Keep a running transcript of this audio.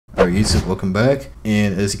Alright YouTube, welcome back.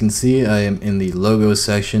 And as you can see, I am in the logo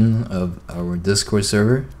section of our Discord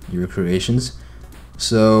server, Your Creations.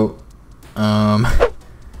 So,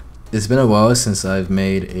 it's been a while since I've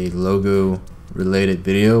made a logo related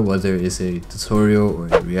video, whether it's a tutorial or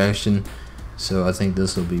a reaction. So I think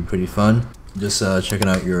this will be pretty fun. Just checking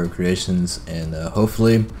out Your Creations, and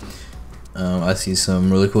hopefully I see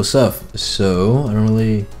some really cool stuff. So I don't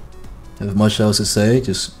really have much else to say.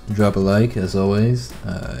 Just drop a like as always.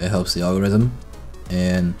 It helps the algorithm,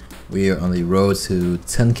 and we are on the road to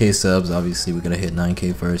 10k subs. Obviously we gotta hit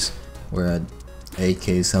 9k first. We're at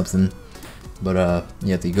 8k something, but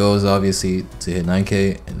yeah, the goal is obviously to hit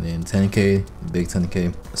 9k and then 10k, big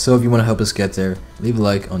 10k. So if you want to help us get there, leave a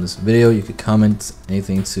like on this video. You could comment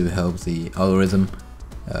anything to help the algorithm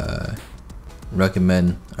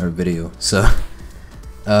recommend our video. So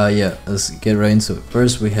yeah, let's get right into it.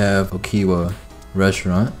 First we have Okiwa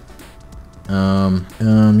restaurant.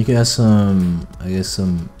 You can add some, I guess,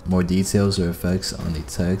 some more details or effects on the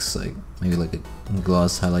text, like maybe like a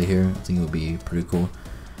gloss highlight here. I think it would be pretty cool.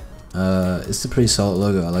 It's a pretty solid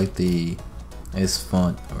logo. I like the nice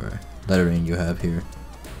font or lettering you have here,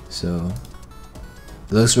 so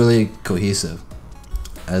it looks really cohesive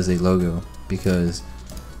as a logo, because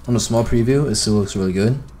on a small preview it still looks really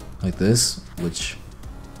good like this, which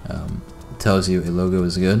tells you a logo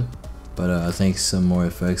is good. But I think some more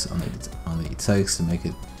effects on the text to make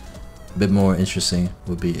it a bit more interesting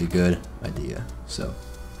would be a good idea. So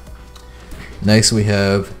next we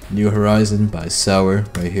have New Horizon by Sour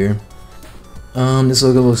right here. This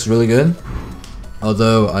logo looks really good,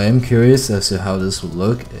 although I am curious as to how this would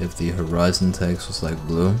look if the Horizon text was like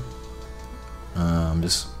blue. I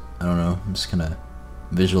don't know, I'm just kind of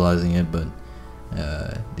visualizing it, but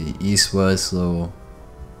the east-west little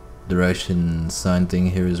direction sign thing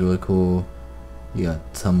here is really cool. You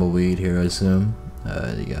got tumbleweed here, I assume.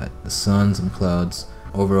 You got the sun, some clouds.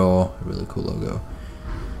 Overall, a really cool logo.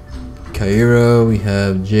 Cairo, we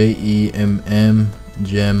have JEMM,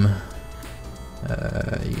 gem.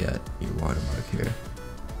 You got your watermark here.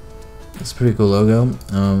 It's a pretty cool logo.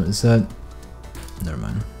 Is that? Never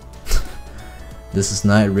mind. This is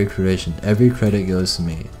not a recreation. Every credit goes to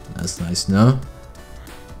me. That's nice to know.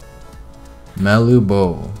 Malu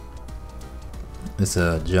Bowl. It's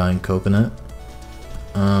a giant coconut.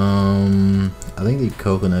 I think the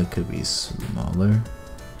coconut could be smaller,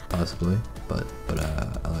 possibly, but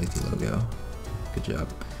I like the logo. Good job.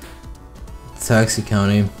 Taxi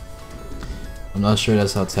County. I'm not sure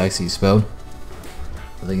that's how taxi is spelled.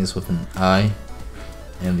 I think it's with an I,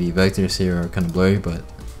 and the vectors here are kind of blurry, but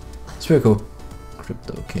it's pretty cool.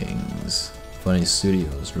 Crypto Kings. Funny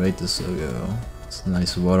Studios, right? This logo. It's a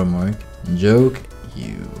nice watermark. Joke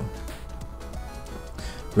you.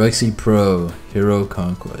 Rexy Pro Hero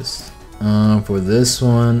Conquest. For this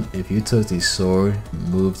one, if you took the sword,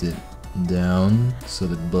 moved it down so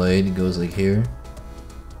the blade goes like here,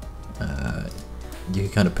 you can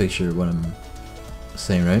kind of picture what I'm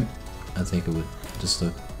saying, right? I think it would just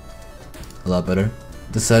look a lot better.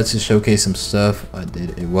 Decided to showcase some stuff I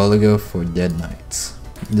did a while ago for Dead Knights.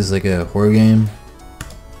 This is like a horror game,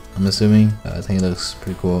 I'm assuming. I think it looks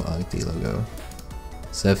pretty cool. I like the logo.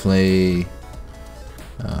 It's definitely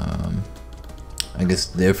I guess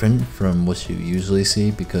different from what you usually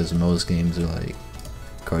see, because most games are like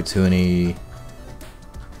cartoony,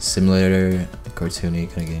 simulator, cartoony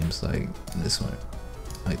kind of games, like this one,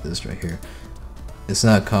 like this right here. It's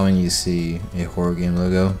not common you see a horror game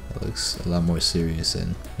logo. It looks a lot more serious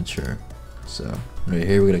and mature. So right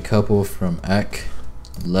here we got a couple from AK,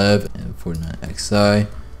 Lev, and 49XI.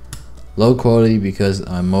 Low quality because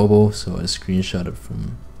I'm mobile, so I screenshot it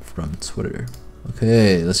from Twitter.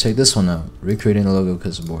 Okay, let's check this one out. Recreating the logo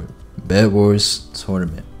because of board. Bed Wars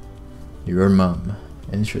Tournament. Your mom.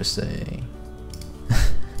 Interesting.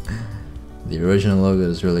 The original logo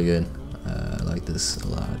is really good. I like this a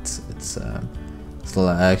lot. It's a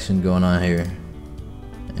lot of action going on here,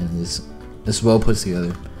 and it's well put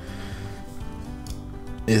together.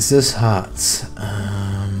 Is this hot?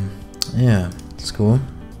 Yeah, it's cool.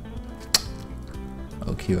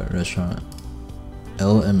 OQ at restaurant.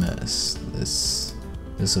 LMS. This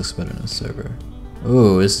looks better than a server.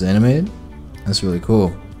 Oh, it's animated? That's really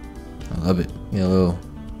cool. I love it. Get a little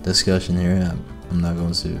discussion here. I'm not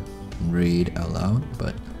going to read out loud,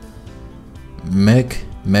 but Mecha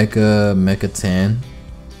 10.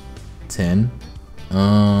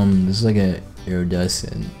 This is like an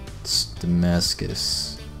iridescent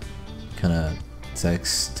Damascus kind of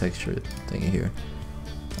texture thing here.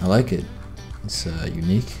 I like it. It's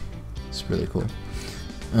unique. It's really cool.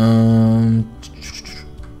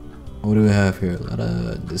 What do we have here? A lot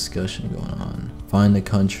of discussion going on. Find the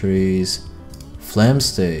countries. Flame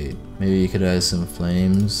state. Maybe you could add some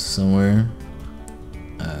flames somewhere.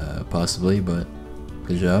 Possibly, but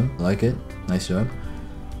good job. Like it. Nice job.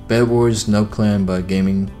 Bed Wars, no clan, but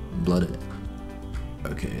gaming blooded.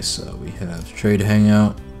 Okay, so we have trade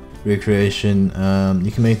hangout, recreation.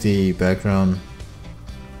 You can make the background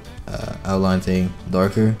outline thing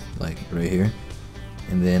darker, like right here,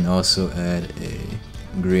 and then also add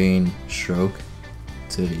a green stroke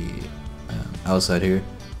to the outside here.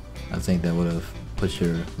 I think that would have put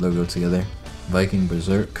your logo together. Viking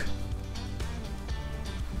Berserk.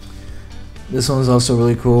 This one's also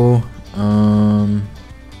really cool.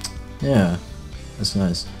 Yeah, that's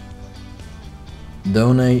nice.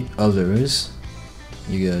 Donate others.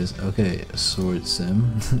 You guys, okay, Sword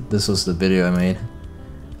Sim. This was the video I made.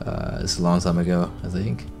 It's a long time ago, I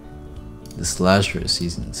think. The Slasher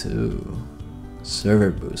Season 2.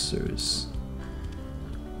 Server boosters.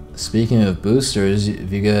 Speaking of boosters,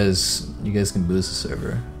 if you guys can boost the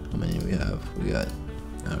server. How many we have? We got,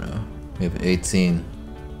 I don't know. We have 18.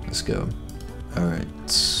 Let's go. Alright.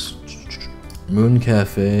 Moon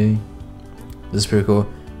Cafe. This is pretty cool.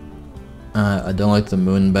 I don't like the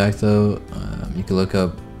moon back though. You can look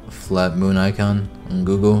up flat moon icon on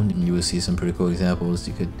Google and you will see some pretty cool examples.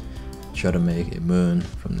 You could try to make a moon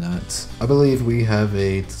from that. I believe we have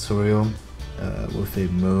a tutorial with a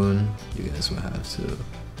moon. You guys will have to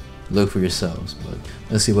look for yourselves, but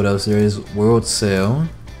let's see what else there is. World Sale,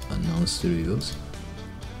 Unknown Studios.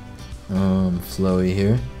 Flowy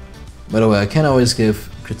here. By the way, I can't always give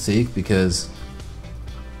critique because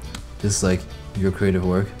this is like your creative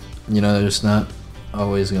work. You know, there's not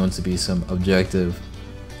always going to be some objective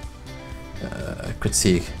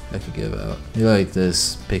critique I could give out. You like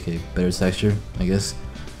this, pick a better texture, I guess,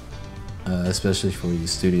 especially for the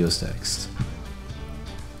studio's text.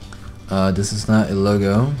 This is not a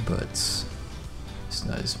logo, but it's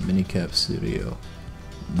nice. Minicap Studio.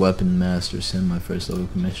 Weapon Master Sim, my first logo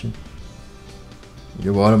commission.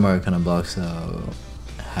 Your watermark kind of blocks out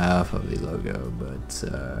half of the logo, but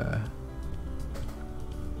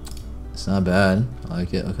it's not bad. I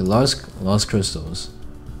like it. Okay, Lost Crystals.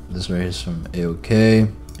 This right here is from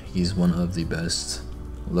AOK. He's one of the best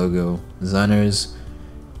logo designers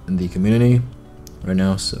in the community right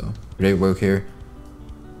now, so great work here.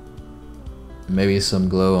 Maybe some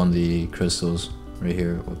glow on the crystals right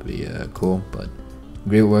here would be cool, but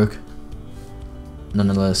great work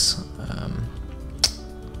nonetheless.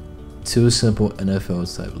 Two simple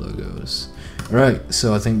NFL type logos. Alright,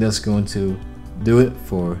 so I think that's going to do it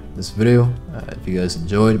for this video. If you guys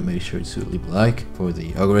enjoyed, make sure to leave a like for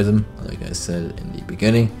the algorithm, like I said in the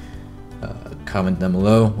beginning. Comment down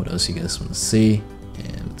below what else you guys want to see,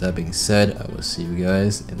 and with that being said, I will see you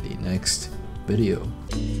guys in the next video.